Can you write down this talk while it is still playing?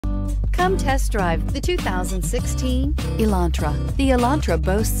Come test drive the 2016 Elantra. The Elantra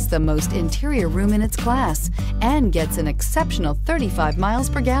boasts the most interior room in its class and gets an exceptional 35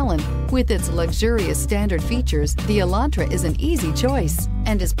 miles per gallon. With its luxurious standard features, the Elantra is an easy choice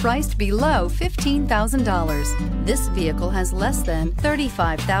and is priced below $15,000. This vehicle has less than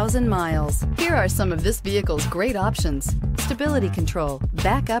 35,000 miles. Here are some of this vehicle's great options: stability control,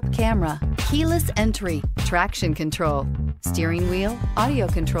 backup camera, keyless entry, traction control, steering wheel audio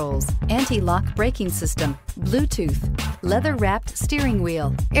controls, anti-lock braking system, Bluetooth, leather-wrapped steering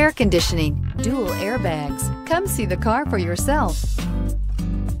wheel, air conditioning, dual airbags. Come see the car for yourself.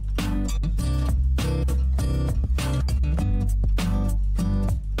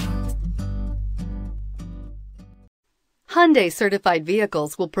 Hyundai certified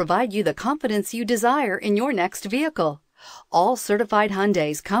vehicles will provide you the confidence you desire in your next vehicle. All certified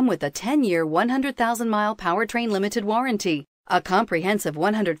Hyundais come with a 10-year, 100,000-mile Powertrain Limited Warranty, a comprehensive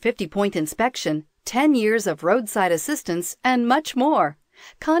 150-point inspection, 10 years of roadside assistance, and much more.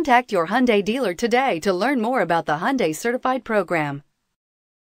 Contact your Hyundai dealer today to learn more about the Hyundai Certified Program.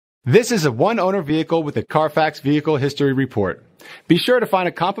 This is a one-owner vehicle with a Carfax Vehicle History Report. Be sure to find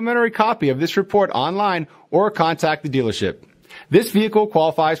a complimentary copy of this report online or contact the dealership. This vehicle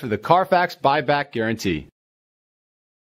qualifies for the Carfax Buyback Guarantee.